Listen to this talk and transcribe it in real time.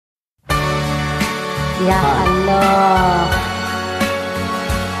Yeah, hello.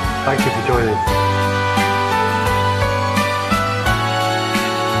 Thank you for joining.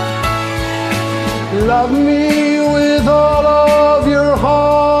 Love me with all of your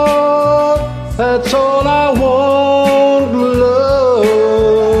heart. That's all I want, love.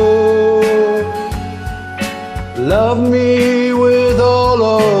 Love me with all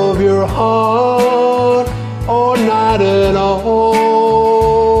of your heart, or not at all.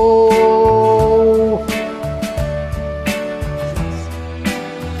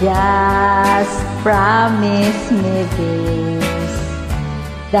 Just promise me this,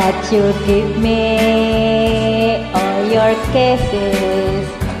 that you'll give me all your kisses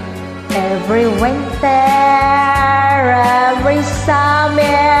every winter, every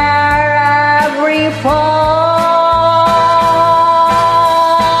summer, every fall.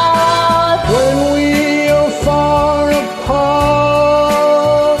 When we are far apart,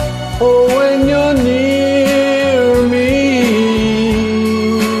 or when you're near me,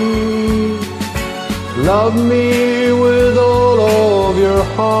 love me with all of your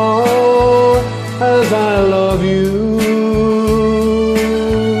heart as I love you.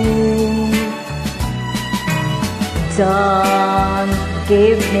 Don't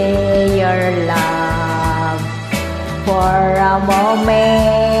give me your love for a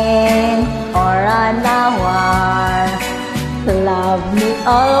moment or an hour. Love me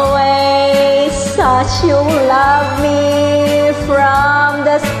always as you love me from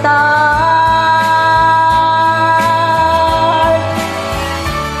the start.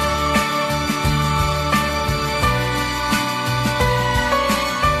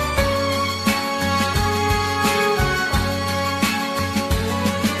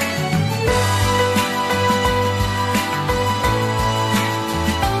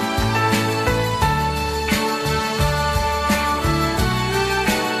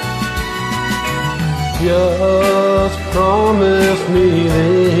 Just promise me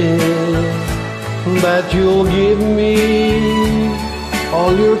this, that you'll give me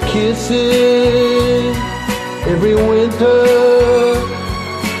all your kisses every winter,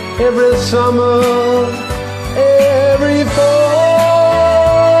 every summer, every fall.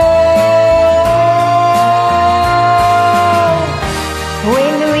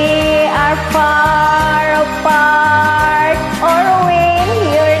 When we are far apart, or when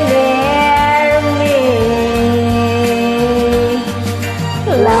you're near me,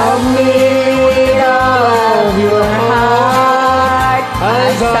 love me with all of your heart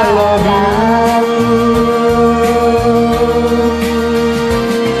as I love you.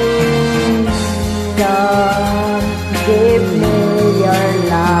 Don't give me your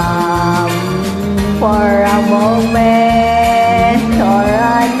love for a moment or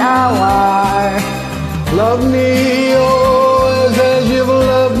an hour. Love me always as you've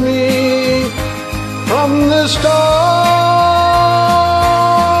loved me from the start.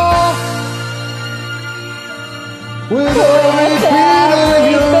 With every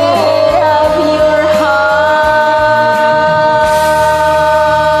beat of your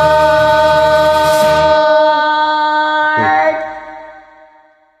heart.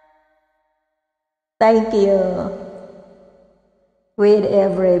 Thank you. With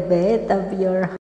every beat of your heart.